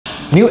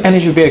New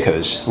energy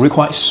vehicles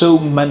require so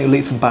many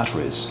lithium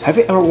batteries. Have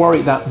you ever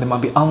worried that they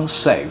might be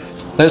unsafe?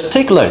 Let's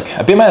take a look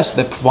at BMS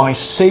that provides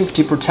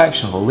safety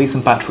protection for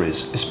lithium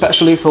batteries,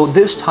 especially for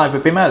this type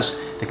of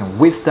BMS that can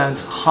withstand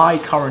high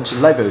current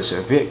levels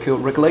of vehicle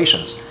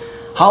regulations.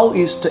 How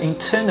is the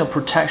internal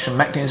protection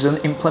mechanism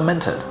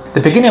implemented? At the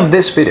beginning of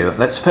this video,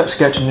 let's first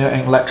get to know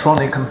an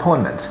electronic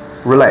component,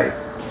 relay.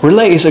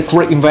 Relay is a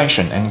great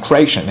invention and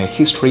creation in the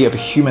history of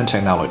human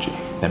technology.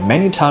 There are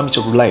many times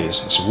of relays.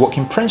 Its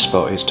working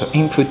principle is to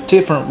input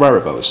different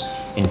variables,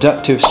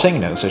 inductive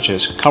signals such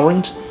as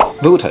current,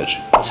 voltage,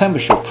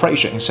 temperature,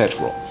 pressure,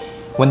 etc.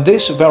 When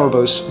these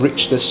variables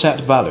reach the set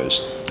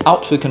values,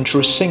 output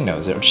control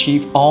signals are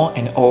achieved on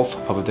and off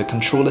of the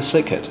controller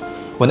circuit.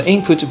 When the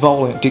input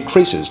volume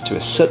decreases to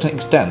a certain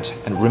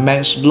extent and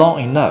remains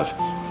long enough,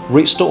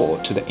 restore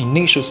to the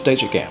initial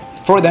stage again.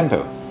 For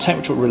example,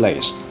 temperature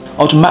relays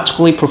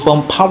automatically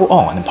perform power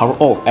on and power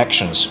off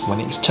actions when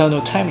the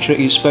external temperature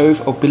is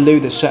above or below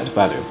the set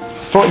value.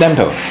 For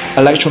example,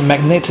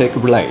 electromagnetic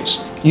relays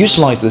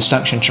utilize the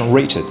suction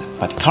generated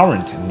by the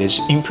current in this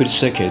input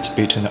circuit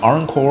between the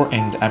iron core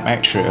and the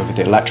armature of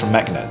the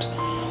electromagnet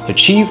to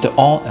achieve the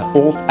on and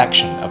off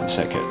action of the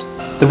circuit.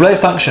 The relay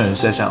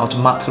functions as an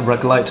automatic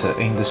regulator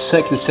in the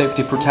circuit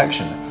safety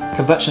protection,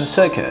 conversion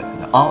circuit,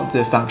 and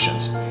other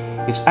functions.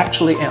 It's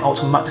actually an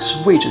automatic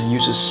switch that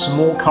uses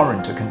small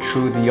current to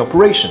control the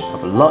operation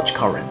of large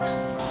currents.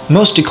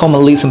 Most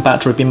common lithium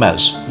battery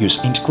BMS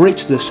use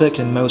integrated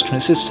circuit MOS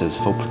transistors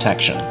for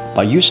protection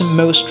by using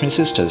MOS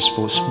transistors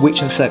for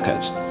switching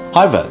circuits.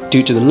 However,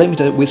 due to the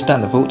limited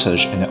withstand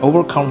voltage and the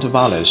overcurrent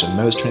values of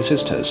MOS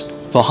transistors,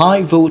 for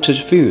high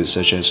voltage fields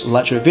such as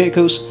electric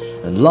vehicles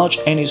and large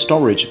energy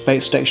storage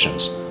base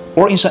stations,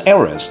 or in some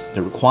areas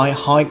that require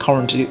high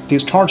current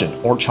discharging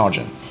or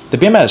charging, the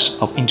BMS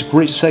of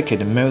integrated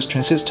circuit MOS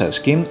transistor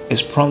scheme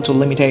is prone to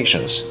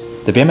limitations.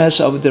 The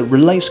BMS of the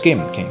relay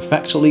scheme can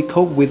effectively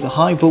cope with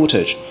high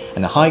voltage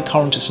and high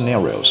current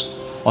scenarios.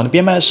 On the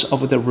BMS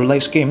of the relay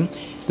scheme,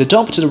 the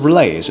adopted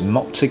relay is a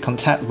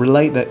multi-contact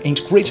relay that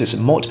integrates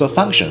multiple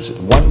functions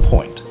at one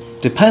point,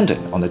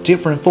 depending on the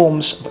different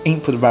forms of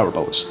input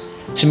variables.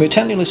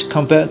 Simultaneously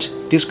convert,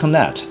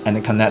 disconnect,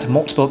 and connect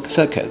multiple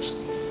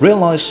circuits,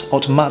 realize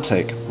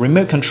automatic,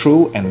 remote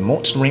control, and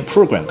monitoring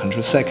program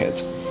control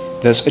circuits,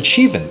 thus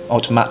achieving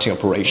automatic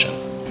operation.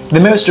 The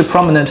most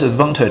prominent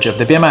advantage of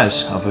the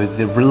BMS of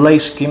the relay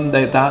scheme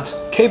is that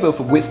capable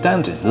of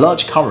withstanding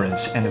large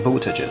currents and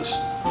voltages.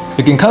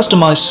 You can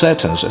customize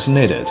settings as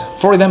needed,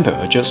 for example,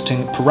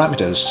 adjusting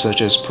parameters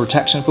such as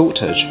protection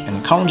voltage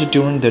and current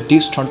during the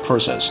discharge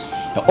process.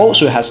 It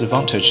also has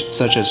advantages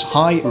such as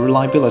high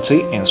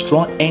reliability and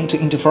strong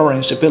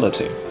anti-interference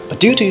ability. But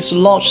due to its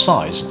large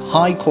size,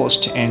 high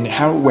cost, and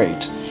high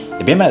weight,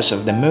 the BMS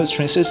of the MOS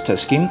transistor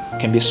scheme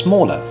can be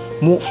smaller,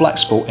 more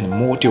flexible, and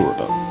more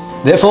durable.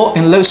 Therefore,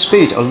 in low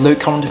speed or low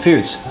current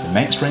fields, the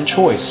mainstream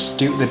choice is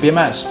still the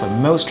BMS for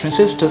MOS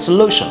transistor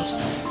solutions.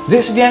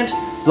 This is the end.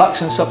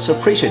 Likes and subs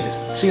appreciated.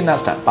 See you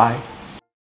next time. Bye.